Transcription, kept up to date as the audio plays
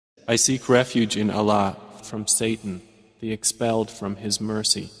I seek refuge in Allah from Satan, the expelled from His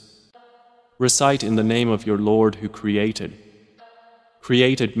mercy. Recite in the name of your Lord who created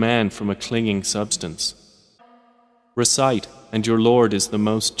man from a clinging substance. Recite, and your Lord is the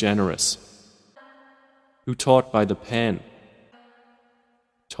most generous, who taught by the pen,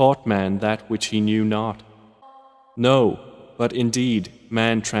 taught man that which he knew not. No, but indeed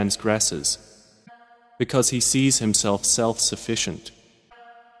man transgresses, because he sees himself self-sufficient.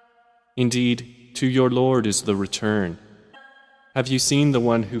 Indeed, to your Lord is the return. Have you seen the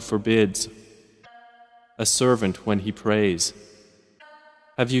one who forbids a servant when he prays?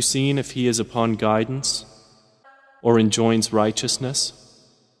 Have you seen if he is upon guidance or enjoins righteousness?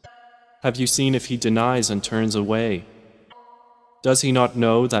 Have you seen if he denies and turns away? Does he not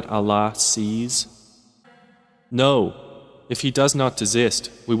know that Allah sees? No, if he does not desist,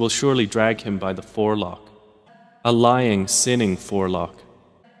 we will surely drag him by the forelock, a lying, sinning forelock.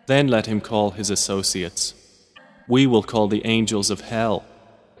 Then let him call his associates. We will call the angels of hell.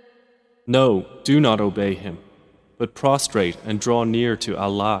 No, do not obey him, but prostrate and draw near to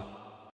Allah.